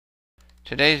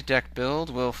Today's deck build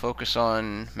will focus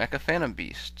on Mecha Phantom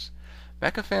Beasts.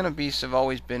 Mecha Phantom Beasts have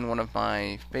always been one of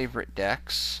my favorite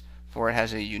decks, for it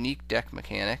has a unique deck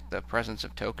mechanic, the presence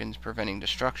of tokens preventing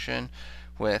destruction,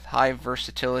 with high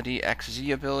versatility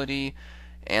XZ ability,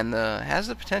 and has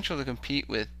the potential to compete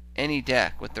with any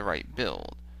deck with the right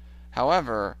build.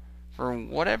 However, for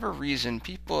whatever reason,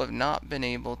 people have not been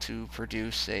able to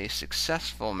produce a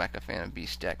successful Mecha Phantom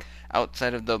Beast deck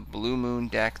outside of the Blue Moon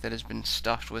deck that has been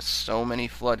stuffed with so many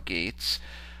floodgates.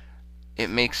 It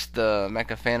makes the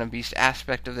Mecha Phantom Beast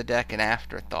aspect of the deck an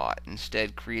afterthought,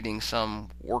 instead creating some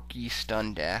worky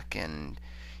stun deck, and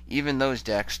even those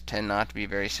decks tend not to be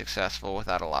very successful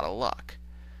without a lot of luck.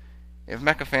 If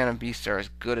Mecha Phantom Beasts are as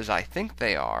good as I think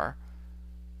they are,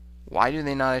 why do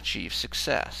they not achieve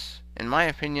success? In my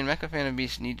opinion, Mecha Phantom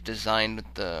Beasts need to design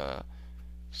with the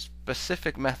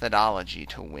specific methodology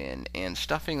to win, and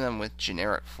stuffing them with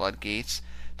generic floodgates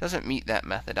doesn't meet that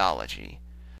methodology.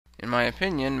 In my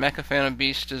opinion, Mecha Phantom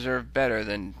Beasts deserve better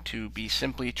than to be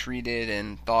simply treated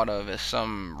and thought of as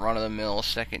some run-of-the-mill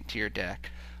second-tier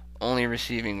deck, only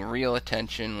receiving real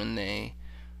attention when they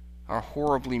are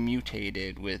horribly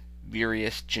mutated with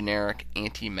various generic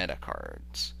anti-meta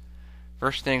cards.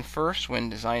 First thing first,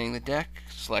 when designing the deck,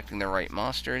 selecting the right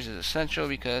monsters is essential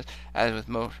because, as with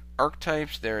most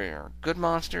archetypes, there are good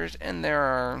monsters and there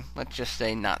are, let's just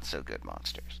say, not so good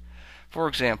monsters. For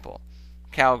example,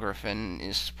 Calgriffin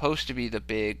is supposed to be the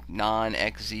big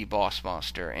non-XZ boss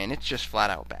monster, and it's just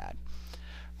flat out bad.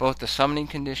 Both the summoning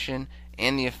condition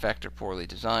and the effect are poorly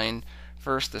designed.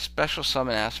 First, the special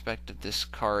summon aspect of this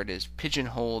card is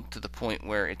pigeonholed to the point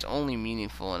where it's only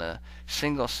meaningful in a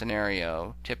single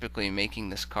scenario, typically making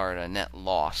this card a net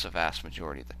loss a vast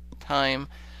majority of the time.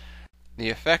 The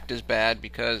effect is bad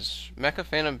because Mecha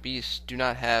Phantom Beasts do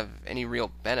not have any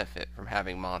real benefit from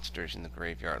having monsters in the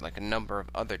graveyard like a number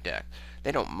of other decks.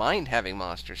 They don't mind having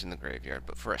monsters in the graveyard,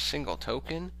 but for a single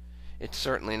token, it's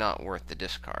certainly not worth the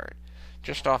discard.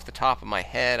 Just off the top of my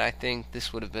head, I think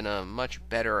this would have been a much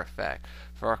better effect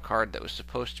for a card that was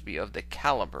supposed to be of the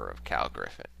caliber of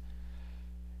Calgriffin.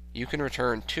 You can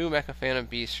return 2 Mecha Phantom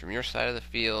Beasts from your side of the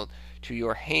field to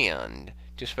your hand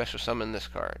to special summon this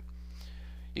card.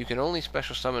 You can only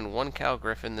special summon 1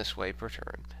 Calgriffin this way per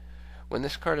turn. When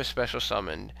this card is special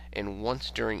summoned, and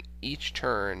once during each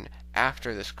turn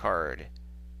after this card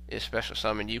is special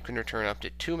summoned, you can return up to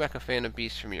 2 Mecha Phantom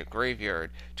Beasts from your graveyard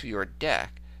to your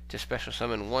deck to special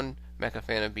summon 1 Mecha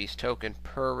Phantom Beast token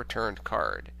per returned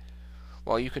card.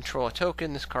 While you control a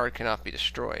token, this card cannot be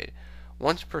destroyed.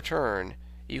 Once per turn,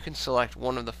 you can select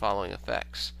one of the following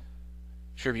effects.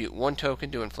 Tribute 1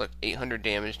 token to inflict 800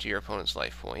 damage to your opponent's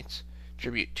life points.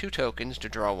 Tribute 2 tokens to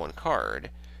draw 1 card.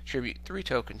 Tribute 3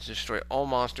 tokens to destroy all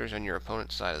monsters on your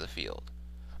opponent's side of the field.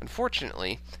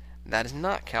 Unfortunately, that is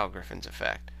not Calgriffin's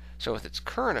effect. So with its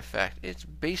current effect, it's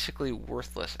basically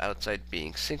worthless outside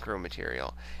being synchro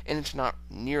material, and it's not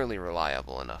nearly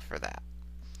reliable enough for that.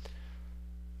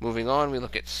 Moving on, we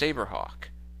look at Saberhawk,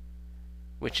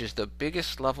 which is the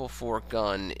biggest level 4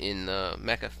 gun in the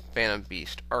Mecha Phantom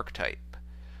Beast archetype.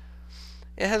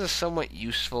 It has a somewhat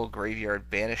useful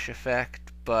graveyard banish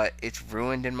effect, but it's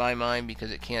ruined in my mind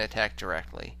because it can't attack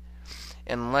directly.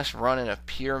 And unless run in a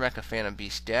pure Mecha Phantom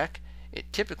Beast deck,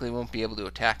 it typically won't be able to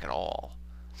attack at all.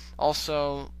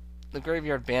 Also, the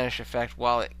Graveyard Banish effect,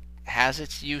 while it has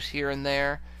its use here and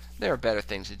there are better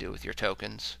things to do with your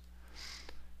tokens.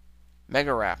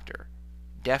 Megaraptor.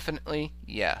 Definitely,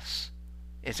 yes.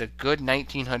 It's a good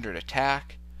 1900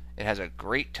 attack, it has a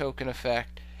great token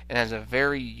effect, and has a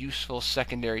very useful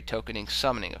secondary tokening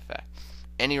summoning effect.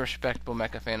 Any respectable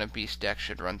Mecha Phantom Beast deck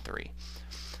should run 3.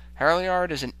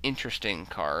 Harliard is an interesting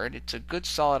card. It's a good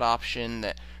solid option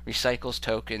that recycles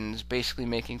tokens, basically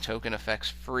making token effects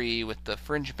free with the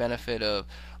fringe benefit of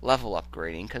level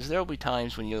upgrading, because there will be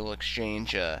times when you'll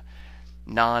exchange a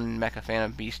non-Mecha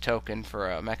Phantom Beast token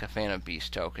for a Mecha Phantom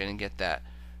Beast token and get that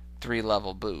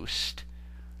 3-level boost.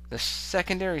 The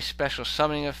secondary special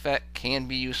summoning effect can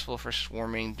be useful for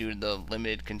swarming due to the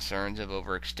limited concerns of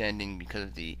overextending because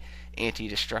of the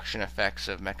anti-destruction effects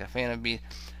of Mecha Phantom Beast.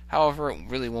 However, it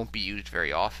really won't be used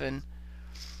very often.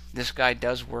 This guy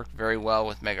does work very well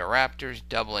with Megaraptor's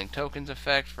doubling tokens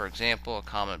effect. For example, a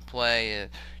common play is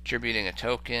tributing a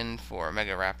token for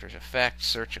Megaraptor's effect,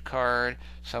 search a card,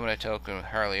 summon a token with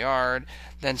Harliard,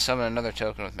 then summon another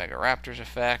token with Megaraptor's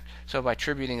effect. So by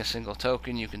tributing a single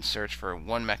token, you can search for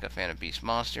 1 Mecha Phantom Beast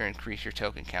monster and increase your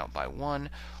token count by 1,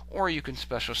 or you can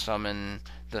special summon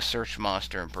the search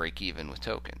monster and break even with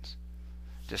tokens.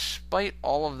 Despite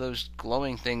all of those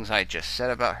glowing things I just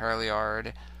said about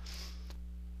Harliard,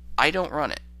 I don't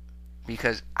run it.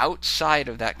 because outside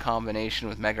of that combination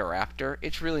with Megaraptor,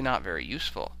 it's really not very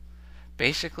useful.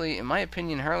 Basically, in my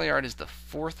opinion, Harleyard is the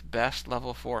 4th best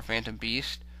level 4 Phantom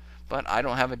Beast, but I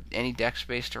don't have any deck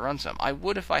space to run some. I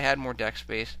would if I had more deck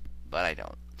space, but I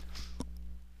don't.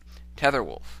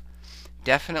 Tetherwolf.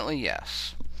 Definitely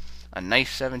yes. A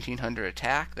nice 1700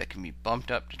 attack that can be bumped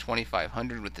up to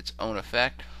 2500 with its own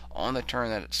effect on the turn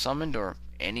that it's summoned or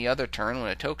any other turn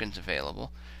when a token's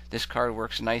available. This card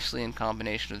works nicely in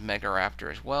combination with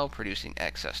Megaraptor as well, producing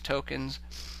excess tokens.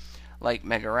 Like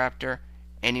Megaraptor,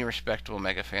 any respectable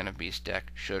Mecha Phantom Beast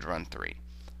deck should run 3.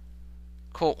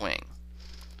 Coltwing.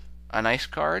 A nice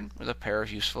card with a pair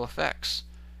of useful effects.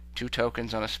 2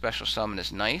 tokens on a special summon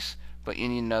is nice, but you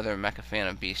need another Mecha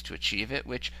Phantom Beast to achieve it,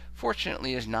 which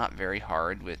fortunately is not very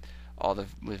hard with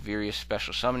various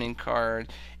special summoning cards,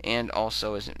 and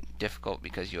also isn't difficult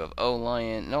because you have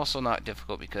O-Lion, and also not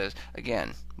difficult because,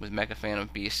 again, with Mecha Phantom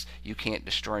Beasts, you can't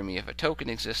destroy me if a token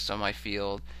exists on my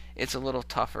field. It's a little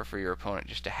tougher for your opponent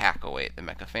just to hack away at the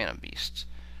Mecha Phantom Beasts.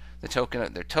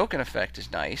 Their token effect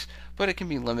is nice, but it can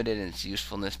be limited in its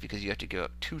usefulness because you have to give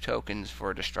up 2 tokens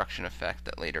for a destruction effect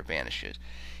that later banishes.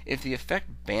 If the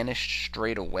effect banished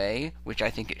straight away, which I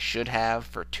think it should have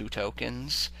for 2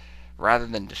 tokens, rather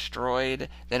than destroyed,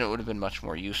 then it would have been much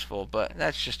more useful, but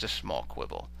that's just a small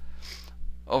quibble.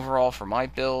 Overall, for my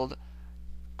build,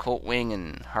 Coltwing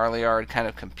and Harleyard kind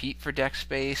of compete for deck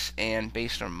space, and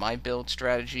based on my build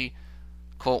strategy,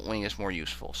 Coltwing is more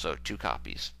useful, so 2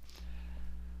 copies.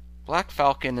 Black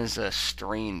Falcon is a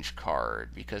strange card,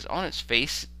 because on its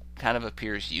face it kind of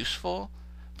appears useful,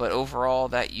 but overall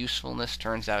that usefulness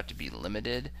turns out to be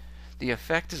limited. The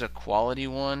effect is a quality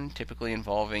one, typically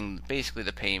involving basically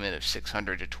the payment of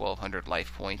 600 to 1200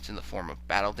 life points in the form of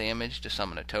battle damage to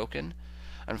summon a token.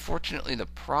 Unfortunately, the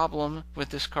problem with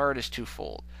this card is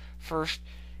twofold. First,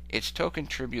 its token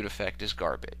tribute effect is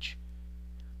garbage.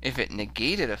 If it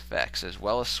negated effects as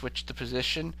well as switched the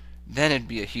position, then it'd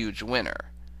be a huge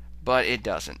winner. But it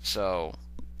doesn't, so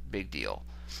big deal.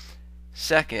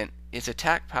 Second, its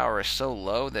attack power is so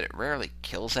low that it rarely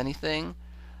kills anything,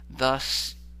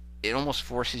 thus it almost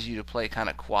forces you to play kind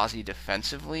of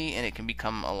quasi-defensively, and it can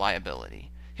become a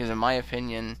liability. Because in my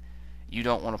opinion, you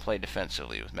don't want to play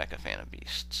defensively with Mecha Phantom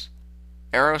Beasts.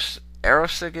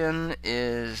 Aerosigan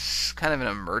is kind of an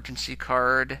emergency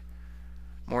card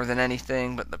more than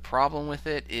anything, but the problem with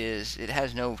it is it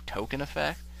has no token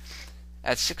effect.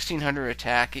 At 1600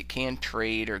 attack, it can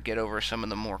trade or get over some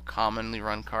of the more commonly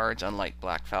run cards, unlike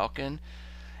Black Falcon.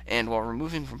 And while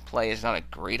removing from play is not a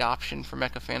great option for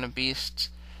Mecha Phantom Beasts,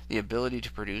 the ability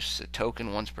to produce a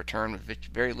token once per turn with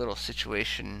very little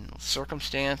situational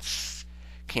circumstance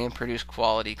can produce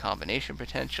quality combination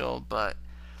potential, but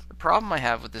the problem I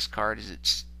have with this card is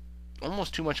it's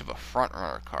almost too much of a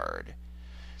front-runner card.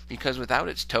 Because without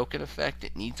its token effect,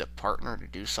 it needs a partner to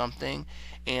do something,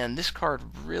 and this card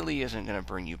really isn't going to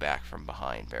bring you back from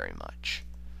behind very much.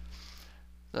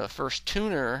 The first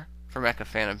tuner for Mecha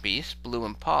Phantom Beast, Blue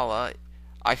Impala,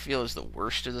 I feel is the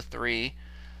worst of the 3.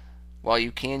 While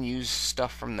you can use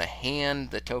stuff from the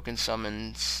hand, the token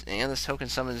summons, and this token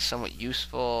summons is somewhat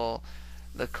useful,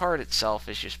 the card itself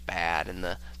is just bad, and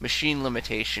the machine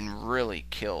limitation really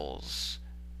kills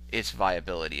its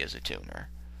viability as a tuner.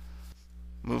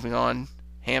 Moving on,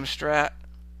 Hamstrat.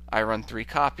 I run 3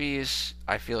 copies.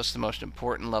 I feel it's the most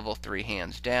important level 3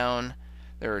 hands down.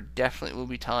 There are definitely will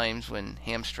be times when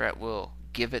Hamstrat will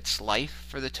give its life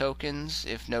for the tokens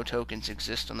if no tokens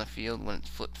exist on the field when it's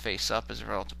flipped face up as a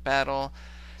result of battle,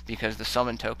 because the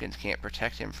summon tokens can't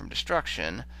protect him from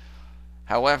destruction.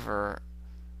 However,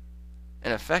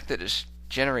 an effect that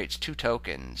generates 2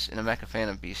 tokens in a Mecha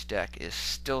Phantom Beast deck is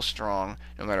still strong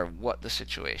no matter what the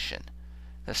situation.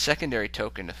 The secondary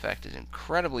token effect is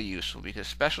incredibly useful because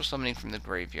special summoning from the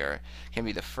graveyard can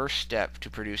be the first step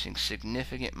to producing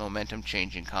significant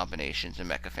momentum-changing combinations in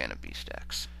Mecha Phantom Beast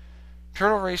decks.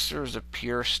 Turtle Racer is a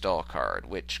pure stall card,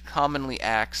 which commonly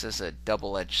acts as a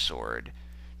double-edged sword.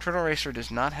 Turtle Racer does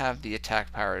not have the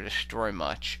attack power to destroy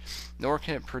much, nor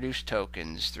can it produce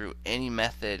tokens through any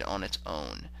method on its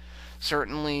own.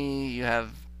 Certainly, you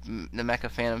have the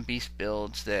Mecha Phantom Beast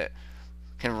builds that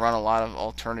can run a lot of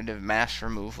alternative mass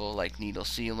removal like Needle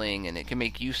Sealing, and it can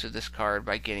make use of this card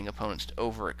by getting opponents to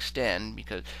overextend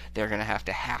because they're going to have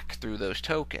to hack through those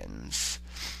tokens.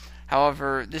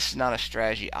 However, this is not a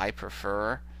strategy I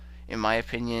prefer. In my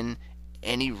opinion,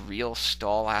 any real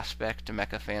stall aspect to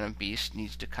Mecha Phantom Beast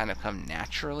needs to kind of come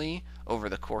naturally over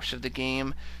the course of the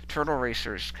game. Turtle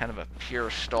Racer is kind of a pure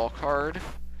stall card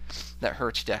that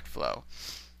hurts deck flow.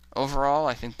 Overall,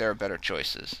 I think there are better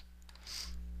choices.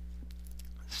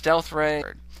 Stealth Ray,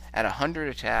 at 100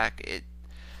 attack,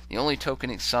 The only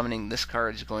token summoning this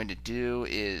card is going to do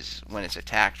is when it's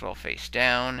attacked while face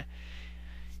down.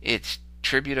 Its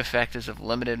tribute effect is of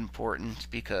limited importance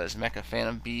because Mecha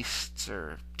Phantom Beasts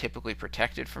are typically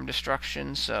protected from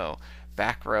destruction, so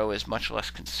back row is much less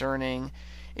concerning.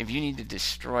 If you need to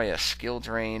destroy a Skill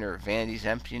Drain or Vanity's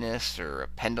Emptiness or a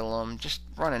Pendulum, just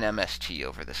run an MST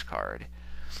over this card.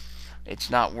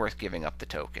 It's not worth giving up the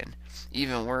token.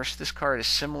 Even worse, this card is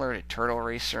similar to Turtle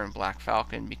Racer and Black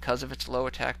Falcon. Because of its low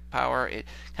attack power, it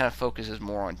kind of focuses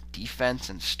more on defense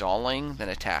and stalling than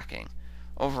attacking.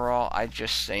 Overall, I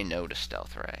just say no to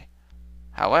Stealth Ray.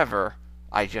 However,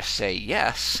 I just say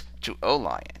yes to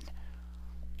O-Lion.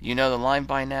 You know the line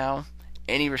by now.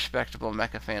 Any respectable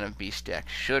Mecha Phantom Beast deck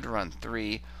should run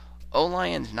 3.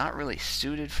 O-Lion's not really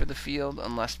suited for the field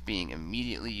unless being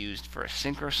immediately used for a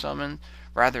Synchro Summon.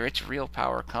 Rather, its real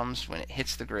power comes when it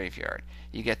hits the graveyard.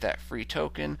 You get that free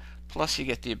token, plus you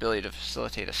get the ability to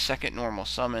facilitate a second normal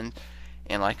summon.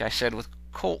 And like I said with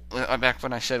back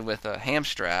when I said with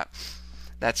Hamstrat,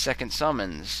 that second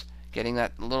summons, getting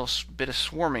that little bit of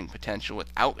swarming potential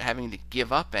without having to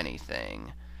give up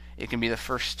anything. It can be the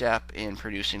first step in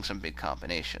producing some big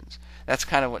combinations. That's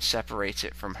kind of what separates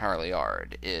it from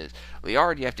Liard.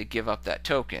 Liard, you have to give up that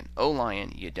token.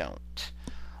 O-Lion, you don't.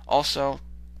 Also,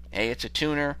 it's a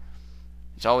tuner.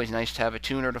 It's always nice to have a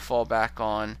tuner to fall back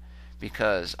on,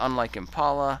 because unlike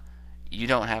Impala, you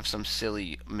don't have some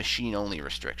silly machine-only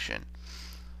restriction.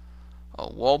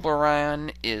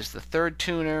 Wolberan is the third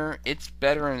tuner. It's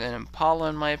better than Impala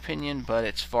in my opinion, but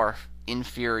it's far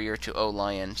inferior to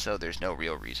O-Lion, so there's no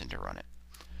real reason to run it.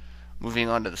 Moving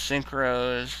on to the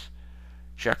synchros.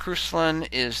 Jacruslan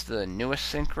is the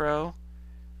newest synchro.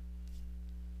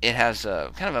 It has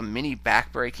a kind of a mini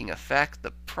backbreaking effect.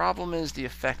 The problem is the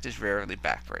effect is rarely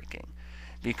backbreaking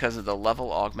because of the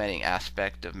level augmenting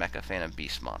aspect of Mecha Phantom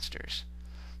Beast monsters.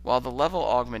 While the level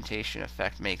augmentation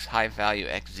effect makes high value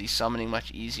XZ summoning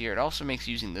much easier, it also makes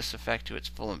using this effect to its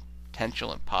full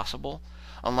potential impossible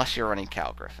unless you're running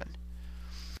Cal Griffin.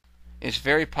 It's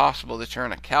very possible to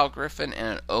turn a Cal Griffin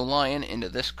and an O-Lion into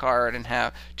this card and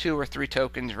have 2 or 3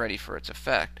 tokens ready for its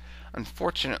effect.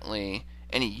 Unfortunately,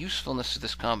 any usefulness of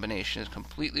this combination is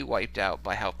completely wiped out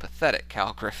by how pathetic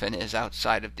Cal Griffin is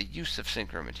outside of the use of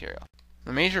synchro material.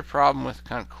 The major problem with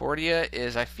Concordia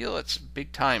is I feel it's a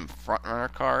big-time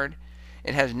frontrunner card.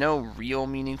 It has no real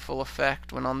meaningful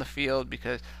effect when on the field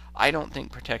because I don't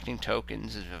think protecting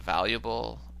tokens is a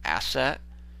valuable asset,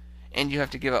 and you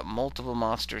have to give up multiple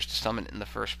monsters to summon it in the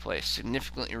first place,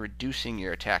 significantly reducing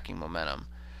your attacking momentum.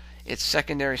 Its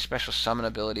secondary special summon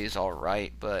ability is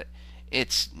alright, but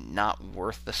it's not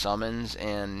worth the summons,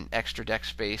 and extra deck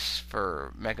space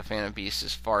for Mecha Phantom Beast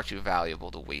is far too valuable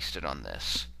to waste it on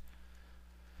this.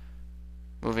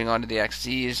 Moving on to the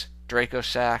XZs,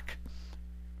 Dracossack,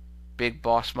 big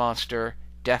boss monster,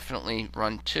 definitely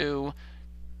run 2,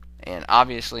 and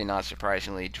obviously, not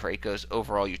surprisingly, Draco's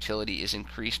overall utility is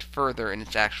increased further in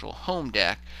its actual home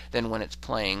deck than when it's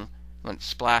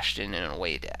splashed in an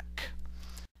away deck.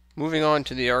 Moving on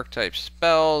to the archetype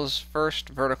spells, first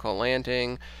Vertical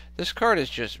Landing. This card is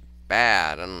just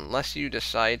bad. Unless you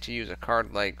decide to use a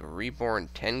card like Reborn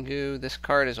Tengu, this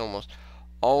card is almost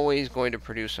always going to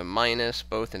produce a minus,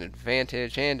 both in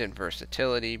advantage and in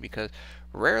versatility, because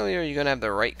rarely are you going to have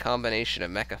the right combination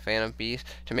of Mecha Phantom Beast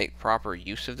to make proper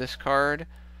use of this card.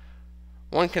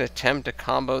 One can attempt to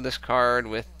combo this card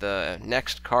with the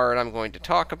next card I'm going to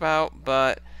talk about,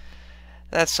 but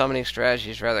that summoning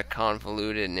strategy is rather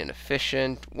convoluted and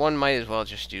inefficient. One might as well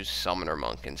just use Summoner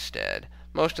Monk instead.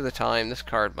 Most of the time, this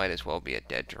card might as well be a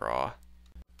dead draw.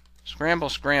 Scramble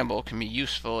Scramble can be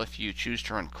useful if you choose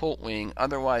to run Coltwing,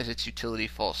 otherwise its utility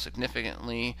falls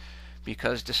significantly,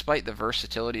 because despite the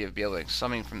versatility of being able to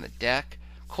summon from the deck,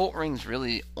 Coltwing's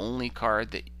really the only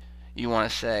card that you want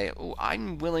to say, oh,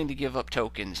 I'm willing to give up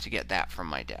tokens to get that from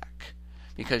my deck,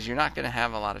 because you're not going to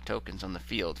have a lot of tokens on the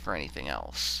field for anything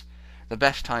else. The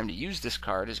best time to use this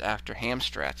card is after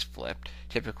Hamstrat's flipped,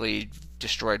 typically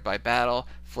destroyed by battle.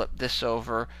 Flip this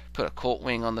over, put a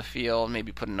Coltwing on the field,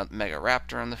 maybe put another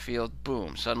Megaraptor on the field,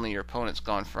 boom, suddenly your opponent's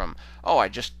gone from, oh, I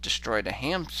just destroyed a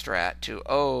Hamstrat, to,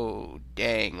 oh,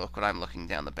 dang, look what I'm looking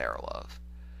down the barrel of.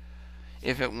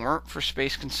 If it weren't for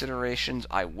space considerations,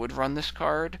 I would run this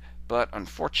card, but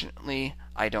unfortunately,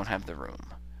 I don't have the room.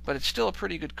 But it's still a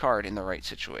pretty good card in the right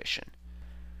situation.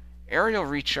 Aerial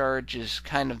Recharge is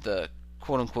kind of the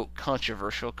quote-unquote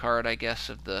controversial card, I guess,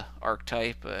 of the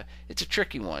archetype. It's a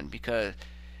tricky one because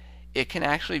it can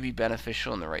actually be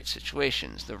beneficial in the right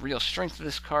situations. The real strength of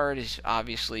this card is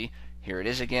obviously, here it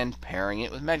is again, pairing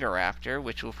it with Megaraptor,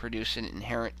 which will produce an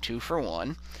inherent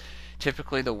 2-for-1.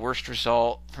 Typically, the worst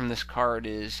result from this card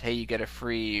is, hey, you get a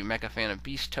free Mecha Phantom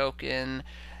Beast token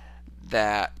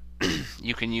that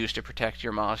you can use to protect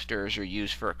your monsters or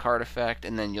use for a card effect,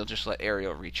 and then you'll just let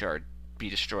Aerial Recharge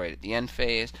be destroyed at the end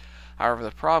phase. However,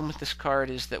 the problem with this card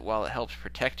is that while it helps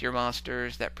protect your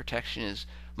monsters, that protection is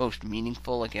most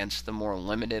meaningful against the more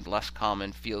limited, less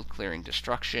common field clearing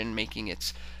destruction, making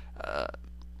its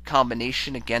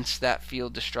combination against that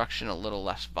field destruction a little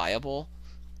less viable.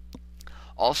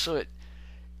 Also, it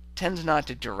tends not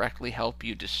to directly help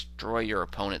you destroy your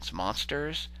opponent's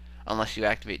monsters unless you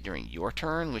activate during your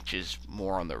turn, which is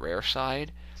more on the rare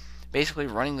side. Basically,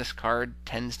 running this card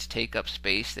tends to take up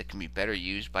space that can be better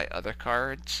used by other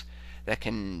cards that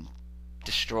can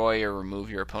destroy or remove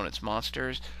your opponent's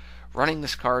monsters. Running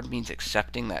this card means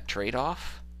accepting that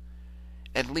trade-off.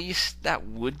 At least that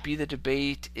would be the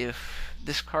debate if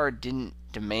this card didn't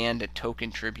demand a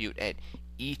token tribute at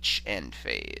each end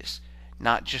phase,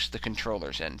 not just the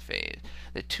controller's end phase.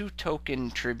 The 2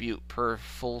 token tribute per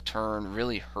full turn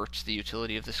really hurts the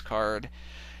utility of this card.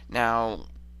 Now,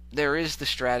 there is the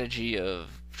strategy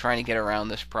of trying to get around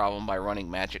this problem by running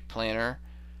Magic Planner.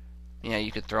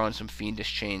 You could throw in some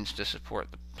Fiendish Chains to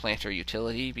support the Planter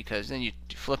utility, because then you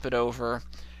flip it over,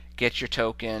 get your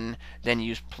token, then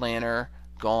use Planner,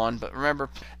 gone. But remember,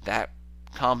 that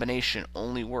combination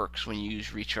only works when you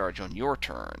use Recharge on your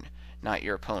turn, not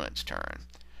your opponent's turn.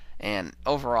 And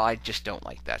overall, I just don't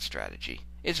like that strategy.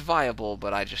 It's viable,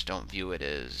 but I just don't view it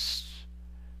as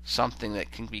something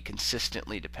that can be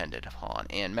consistently depended upon,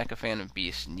 and Mecha Phantom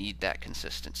Beasts need that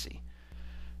consistency.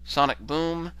 Sonic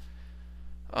Boom,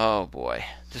 oh boy,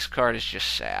 this card is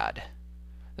just sad.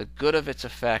 The good of its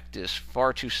effect is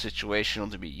far too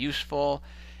situational to be useful,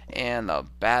 and the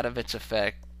bad of its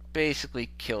effect basically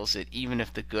kills it, even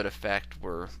if the good effect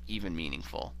were even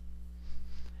meaningful.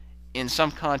 In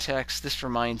some contexts, this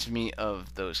reminds me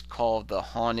of those Call of the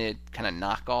Haunted kind of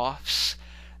knockoffs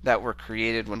that were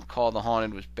created when Call of the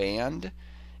Haunted was banned,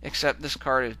 except this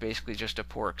card is basically just a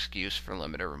poor excuse for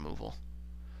limiter removal.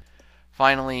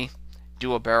 Finally,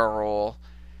 do a barrel roll.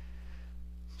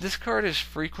 This card is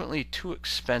frequently too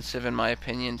expensive, in my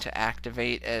opinion, to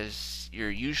activate, as you're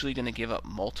usually going to give up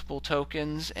multiple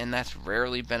tokens, and that's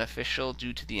rarely beneficial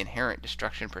due to the inherent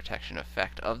destruction protection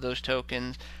effect of those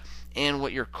tokens, and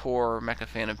what your core Mecha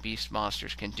Phantom Beast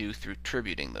monsters can do through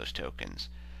tributing those tokens.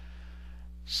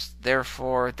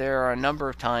 Therefore, there are a number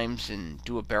of times in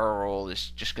Do a Barrel Roll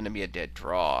is just going to be a dead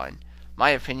draw. In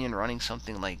my opinion, running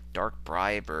something like Dark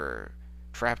Bribe or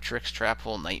Trap Tricks Trap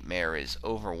Hole Nightmare is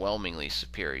overwhelmingly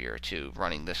superior to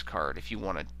running this card if you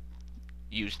want to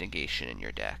use negation in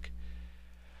your deck.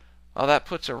 Well, that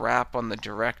puts a wrap on the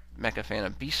direct Mecha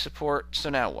Phantom Beast support, so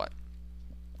now what?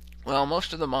 Well,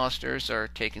 most of the monsters are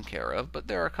taken care of, but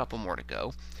there are a couple more to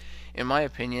go. In my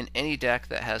opinion, any deck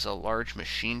that has a large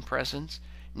machine presence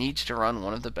needs to run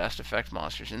one of the best effect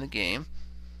monsters in the game,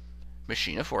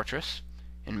 Machina Fortress.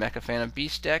 In Mecha Phantom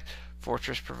Beast deck,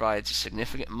 Fortress provides a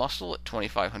significant muscle at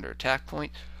 2500 attack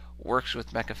point, works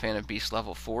with Mecha Phantom Beast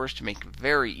level 4s to make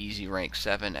very easy rank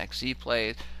 7 XZ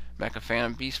plays. Mecha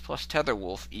Phantom Beast plus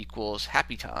Tetherwolf equals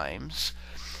happy times.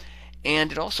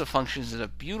 And it also functions as a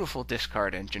beautiful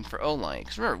discard engine for O-Lion.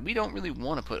 Because remember, we don't really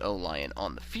want to put O-Lion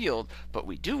on the field, but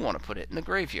we do want to put it in the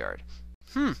graveyard.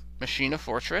 Machina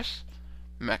Fortress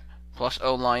plus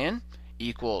O-Lion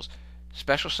equals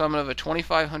special summon of a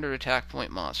 2500 attack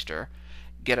point monster,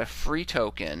 get a free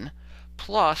token,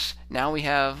 plus now we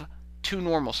have 2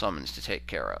 normal summons to take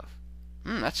care of.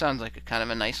 That sounds like a kind of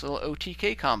a nice little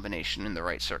OTK combination in the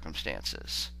right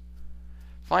circumstances.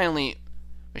 Finally,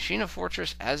 Machina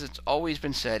Fortress, as it's always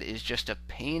been said, is just a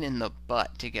pain in the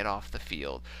butt to get off the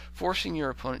field, forcing your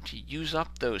opponent to use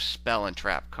up those spell and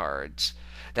trap cards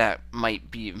that might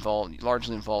be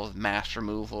largely involved with mass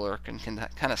removal or can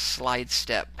kind of slide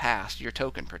step past your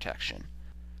token protection.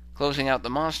 Closing out the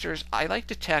monsters, I like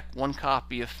to tech one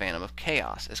copy of Phantom of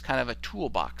Chaos as kind of a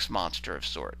toolbox monster of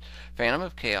sorts. Phantom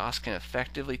of Chaos can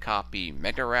effectively copy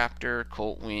Megaraptor,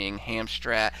 Coltwing,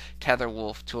 Hamstrat,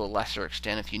 Tetherwolf to a lesser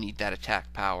extent if you need that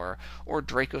attack power, or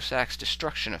Dracossack's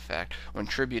destruction effect when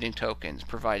tributing tokens,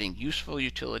 providing useful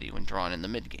utility when drawn in the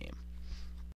mid-game.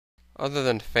 Other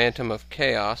than Phantom of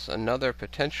Chaos, another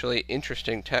potentially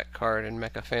interesting tech card in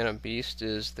Mecha Phantom Beast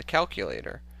is the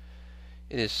Calculator.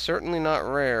 It is certainly not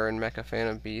rare in Mecha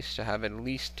Phantom Beast to have at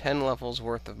least 10 levels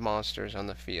worth of monsters on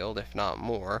the field, if not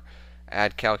more.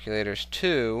 Add Calculators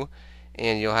 2,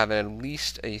 and you'll have at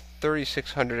least a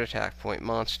 3600 attack point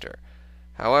monster.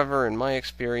 However, in my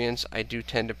experience, I do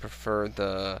tend to prefer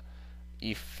the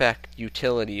effect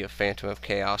utility of Phantom of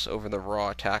Chaos over the raw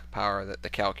attack power that the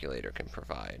Calculator can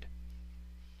provide.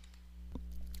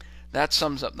 That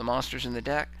sums up the monsters in the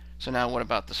deck, so now what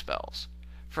about the spells?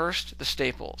 First, the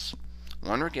staples.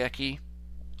 1 Raigkei,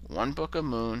 1 Book of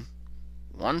Moon,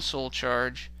 1 Soul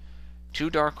Charge, 2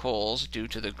 Dark Holes due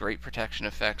to the great protection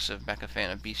effects of Mecha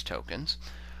Phantom Beast tokens,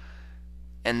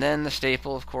 and then the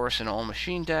staple, of course, in all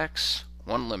machine decks,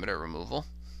 1 limiter removal.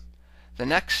 The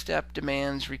next step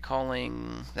demands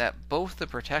recalling that both the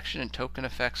protection and token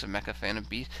effects of Mecha Phantom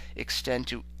Beast extend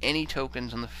to any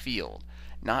tokens on the field,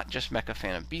 not just Mecha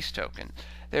Phantom Beast tokens.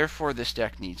 Therefore, this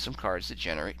deck needs some cards that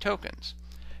generate tokens.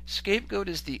 Scapegoat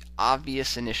is the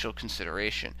obvious initial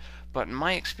consideration, but in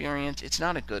my experience, it's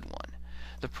not a good one.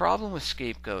 The problem with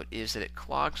Scapegoat is that it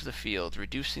clogs the field,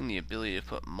 reducing the ability to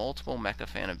put multiple Mecha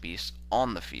Phantom Beasts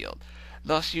on the field.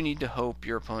 Thus, you need to hope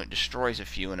your opponent destroys a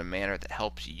few in a manner that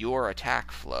helps your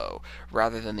attack flow,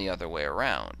 rather than the other way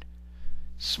around.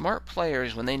 Smart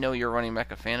players, when they know you're running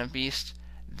Mecha Phantom Beasts,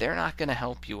 they're not going to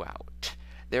help you out.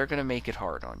 They're going to make it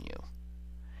hard on you.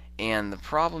 And the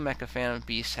problem Mecha Phantom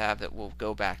Beasts have that we'll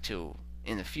go back to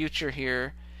in the future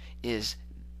here is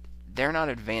they're not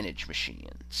advantage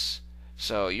machines.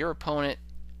 So your opponent,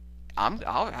 I'm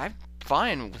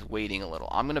fine with waiting a little.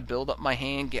 I'm going to build up my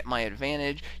hand, get my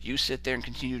advantage. You sit there and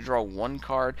continue to draw 1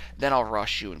 card, then I'll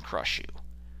rush you and crush you.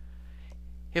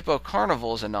 Hippo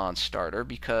Carnival is a non-starter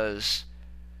because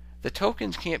the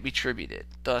tokens can't be tributed.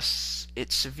 Thus,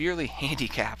 it severely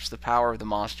handicaps the power of the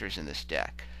monsters in this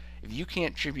deck. If you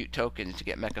can't tribute tokens to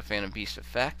get Mecha Phantom Beast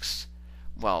effects,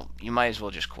 well, you might as well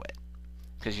just quit,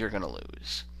 because you're going to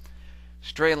lose.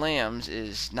 Stray Lambs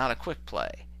is not a quick play,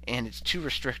 and it's too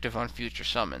restrictive on future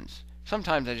summons.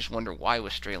 Sometimes I just wonder why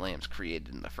was Stray Lambs created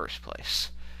in the first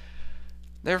place.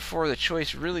 Therefore, the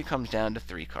choice really comes down to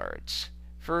 3 cards.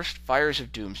 First, Fires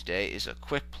of Doomsday is a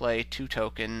quick play 2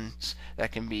 tokens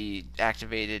that can be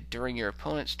activated during your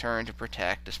opponent's turn to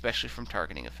protect, especially from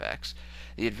targeting effects.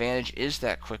 The advantage is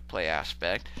that quick play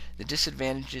aspect. The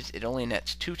disadvantage is it only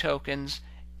nets 2 tokens,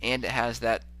 and it has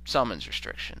that summons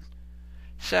restriction.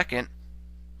 Second,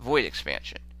 Void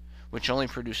Expansion, which only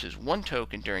produces 1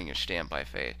 token during your standby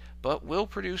phase, but will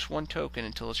produce 1 token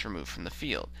until it's removed from the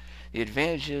field. The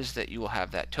advantage is that you will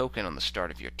have that token on the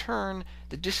start of your turn.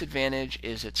 The disadvantage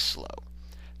is it's slow.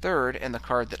 Third, and the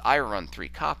card that I run 3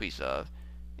 copies of,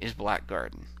 is Black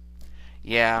Garden.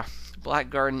 Yeah, Black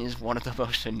Garden is one of the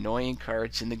most annoying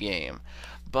cards in the game,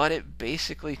 but it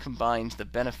basically combines the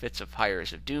benefits of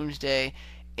Fires of Doomsday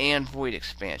and Void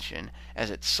Expansion, as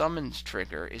its summons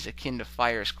trigger is akin to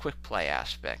Fire's quick play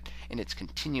aspect, and its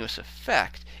continuous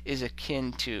effect is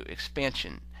akin to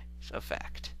Expansion's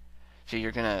effect. So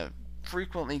you're going to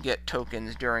frequently get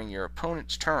tokens during your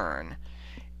opponent's turn,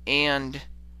 and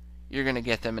you're going to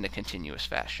get them in a continuous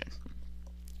fashion.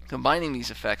 Combining these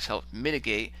effects helps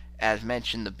mitigate, as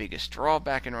mentioned, the biggest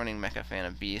drawback in running Mecha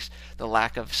Phantom Beast, the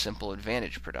lack of simple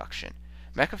advantage production.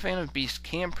 Mecha Phantom Beasts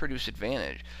can produce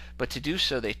advantage, but to do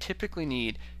so they typically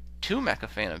need 2 Mecha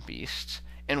Phantom Beasts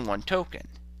and 1 token,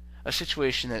 a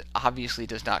situation that obviously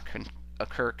does not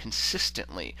occur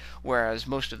consistently, whereas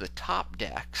most of the top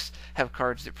decks have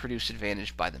cards that produce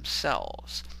advantage by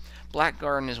themselves. Black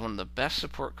Garden is one of the best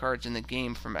support cards in the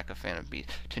game for Mecha Phantom Beast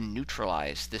to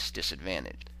neutralize this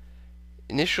disadvantage.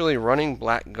 Initially, running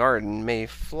Black Garden may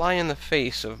fly in the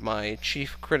face of my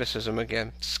chief criticism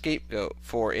against Scapegoat,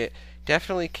 for it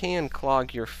definitely can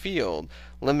clog your field,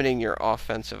 limiting your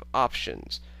offensive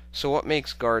options. So what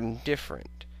makes Garden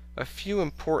different? A few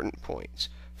important points.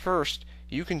 First,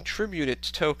 you can tribute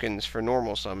its tokens for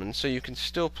normal summons, so you can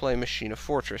still play Machina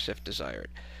Fortress if desired.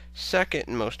 Second,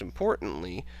 and most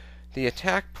importantly, the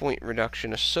attack point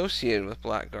reduction associated with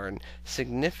Black Garden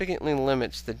significantly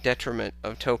limits the detriment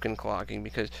of token clogging,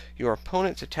 because your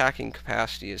opponent's attacking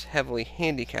capacity is heavily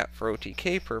handicapped for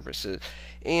OTK purposes,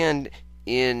 and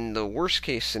in the worst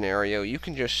case scenario, you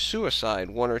can just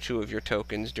suicide 1 or 2 of your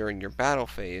tokens during your battle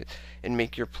phase and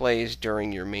make your plays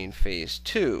during your main phase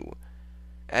too,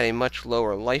 at a much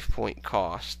lower life point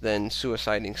cost than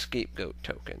suiciding Scapegoat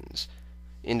tokens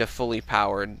into fully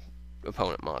powered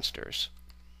opponent monsters.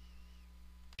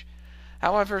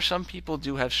 However, some people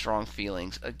do have strong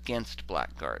feelings against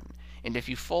Black Garden, and if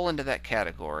you fall into that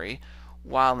category,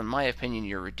 while in my opinion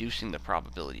you're reducing the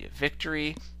probability of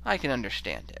victory, I can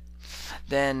understand it.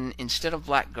 Then, instead of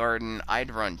Black Garden,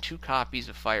 I'd run 2 copies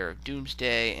of Fire of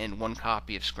Doomsday and 1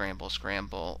 copy of Scramble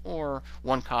Scramble, or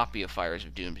 1 copy of Fires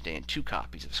of Doomsday and 2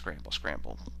 copies of Scramble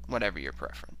Scramble, whatever your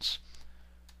preference.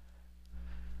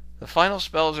 The final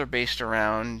spells are based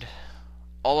around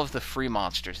all of the free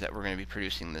monsters that we're going to be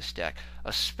producing in this deck,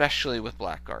 especially with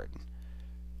Black Garden.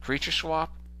 Creature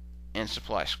Swap and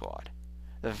Supply Squad.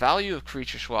 The value of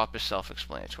Creature Swap is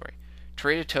self-explanatory.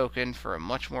 Trade a token for a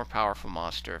much more powerful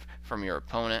monster from your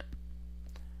opponent,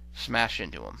 smash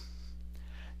into them.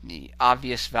 The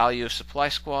obvious value of Supply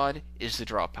Squad is the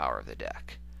draw power of the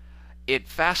deck. It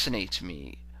fascinates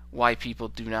me why people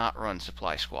do not run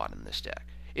Supply Squad in this deck.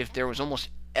 If there was almost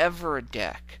ever a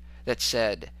deck that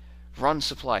said, run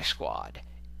Supply Squad,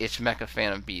 it's Mecha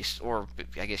Phantom Beast, or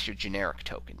I guess your generic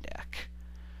token deck.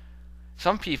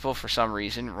 Some people, for some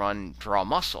reason, run Draw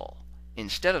Muscle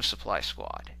instead of Supply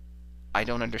Squad. I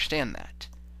don't understand that.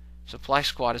 Supply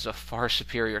Squad is a far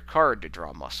superior card to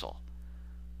Draw Muscle.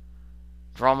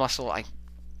 Draw Muscle,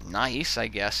 nice, I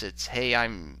guess. It's, hey,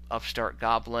 I'm Upstart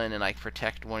Goblin and I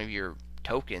protect one of your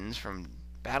tokens from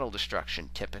battle destruction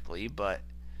typically, but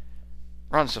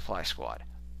run Supply Squad.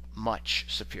 Much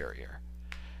superior.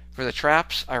 For the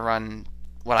traps, I run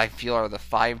what I feel are the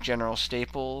 5 general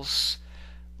staples: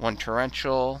 1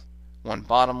 Torrential, 1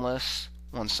 Bottomless,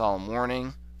 1 Solemn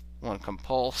Warning, 1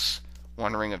 Compulse,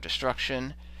 1 Ring of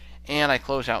Destruction, and I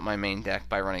close out my main deck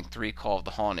by running 3 Call of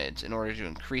the Hamstrat in order to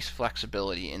increase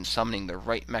flexibility in summoning the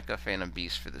right Mecha Phantom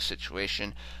Beast for the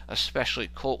situation, especially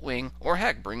Coltwing, or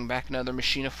heck, bring back another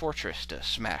Machina Fortress to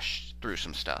smash through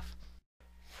some stuff.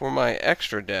 For my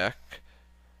extra deck,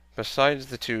 besides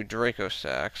the 2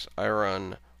 Dracossacks, I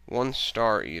run 1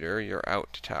 Star Eater, your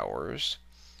out towers,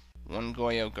 1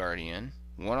 Goyo Guardian,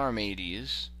 1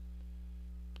 Armades,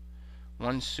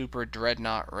 1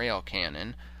 Superdreadnought Rail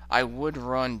Cannon. I would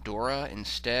run Dora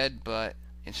instead, but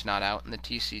it's not out in the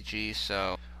TCG,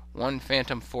 so 1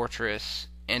 Phantom Fortress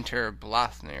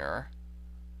Enterblathnir,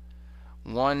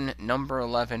 1 number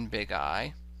 11 Big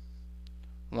Eye,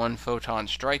 1 Photon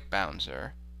Strike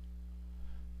Bounzer.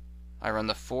 I run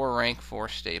the 4 rank 4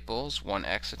 staples: 1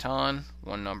 Exciton,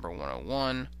 1 number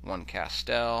 101, 1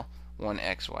 Castel, 1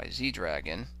 XYZ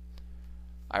Dragon.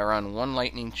 I run 1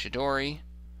 Lightning Chidori,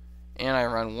 and I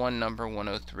run 1 number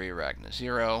 103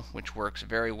 Ragnazero, which works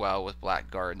very well with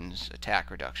Blackguard's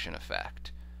attack reduction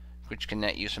effect, which can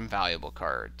net you some valuable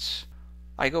cards.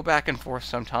 I go back and forth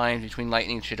sometimes between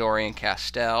Lightning Chidori and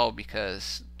Castel,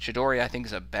 because Chidori I think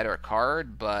is a better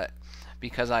card, but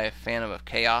because I have Phantom of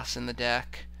Chaos in the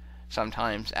deck,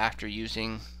 sometimes after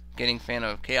getting Phantom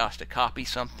of Chaos to copy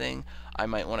something, I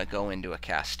might want to go into a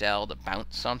Castel to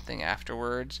bounce something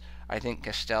afterwards. I think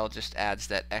Castel just adds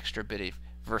that extra bit of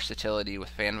versatility with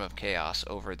Phantom of Chaos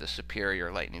over the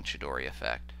superior Lightning Chidori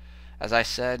effect. As I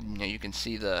said, you can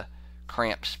see the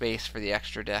cramped space for the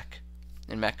extra deck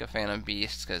in Mecha Phantom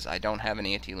Beast, because I don't have an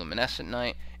Anti-Luminescent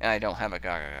Knight, and I don't have a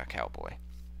Gaga Cowboy.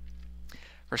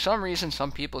 For some reason,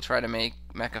 some people try to make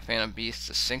Mecha Phantom Beasts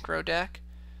a synchro deck,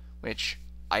 which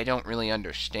I don't really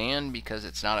understand, because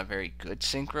it's not a very good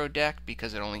synchro deck,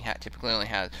 because it typically only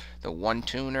has the 1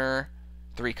 tuner,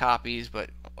 3 copies, but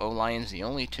O-Lion's the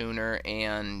only tuner,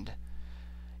 and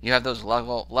you have those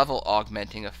level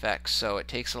augmenting effects, so it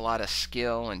takes a lot of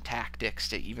skill and tactics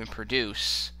to even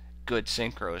produce good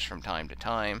synchros from time to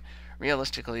time.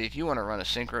 Realistically, if you want to run a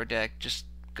synchro deck, just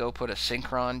go put a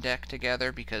Synchron deck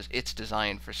together, because it's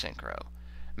designed for synchro.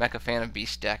 Mecha Phantom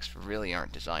Beast decks really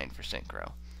aren't designed for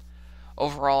synchro.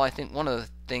 Overall, I think one of the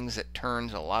things that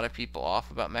turns a lot of people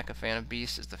off about Mecha Phantom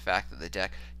Beast is the fact that the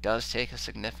deck does take a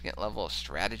significant level of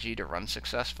strategy to run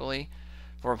successfully.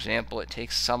 For example, it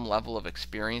takes some level of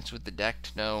experience with the deck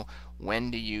to know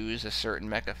when to use a certain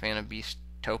Mecha Phantom Beast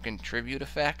token tribute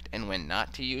effect and when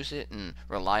not to use it, and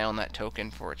rely on that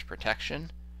token for its protection.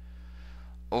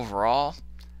 Overall,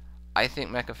 I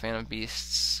think Mecha Phantom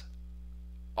Beasts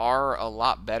are a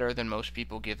lot better than most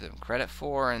people give them credit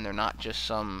for, and they're not just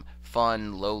some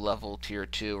fun low-level tier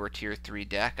 2 or tier 3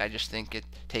 deck. I just think it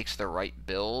takes the right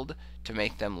build to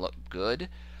make them look good.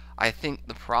 I think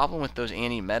the problem with those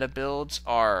anti-meta builds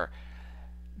are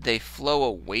they flow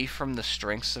away from the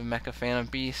strengths of Mecha Phantom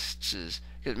Beasts,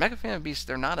 because Mecha Phantom Beasts,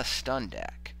 they're not a stun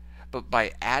deck, but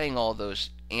by adding all those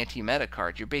anti-meta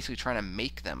cards, you're basically trying to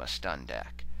make them a stun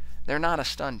deck. They're not a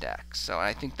stun deck, so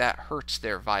I think that hurts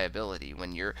their viability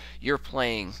when you're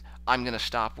playing, I'm going to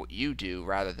stop what you do,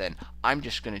 rather than I'm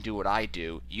just going to do what I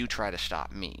do, you try to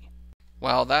stop me.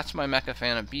 Well, that's my Mecha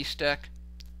Phantom Beast deck.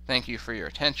 Thank you for your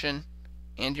attention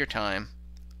and your time.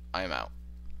 I'm out.